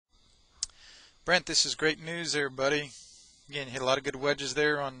Brent, this is great news there, buddy. Again, you hit a lot of good wedges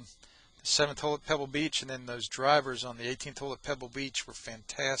there on the 7th hole at Pebble Beach, and then those drivers on the 18th hole at Pebble Beach were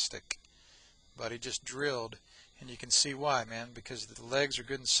fantastic. Buddy just drilled, and you can see why, man, because the legs are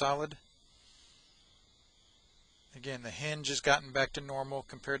good and solid. Again, the hinge has gotten back to normal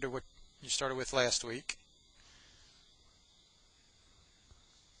compared to what you started with last week.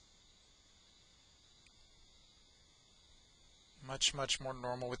 Much, much more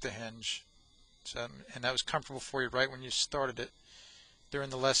normal with the hinge. So, and that was comfortable for you right when you started it during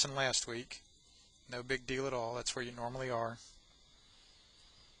the lesson last week. No big deal at all. That's where you normally are.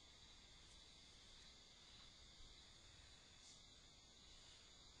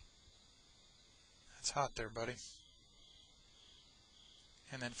 That's hot there, buddy.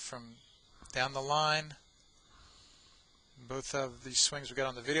 And then from down the line, both of these swings we got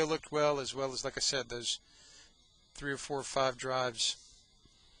on the video looked well as, like I said, those 3 or 4 or 5 drives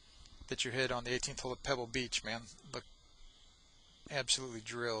that you hit on the 18th hole at Pebble Beach, man, look absolutely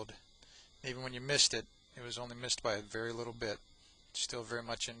drilled. Even when you missed it, it was only missed by a very little bit. Still very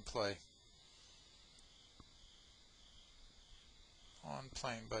much in play. On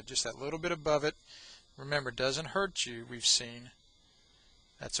plane, bud. Just that little bit above it. Remember, it doesn't hurt you, we've seen.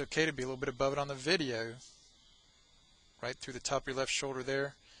 That's okay to be a little bit above it on the video. Right through the top of your left shoulder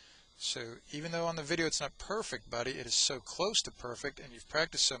there. So even though on the video it's not perfect, buddy, it is so close to perfect, and you've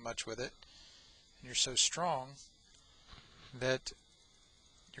practiced so much with it, and you're so strong that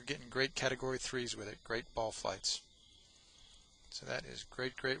you're getting great category 3s with it, great ball flights. So that is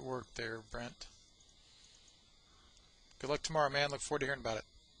great, great work there, Brent. Good luck tomorrow, man. Look forward to hearing about it.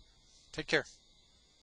 Take care.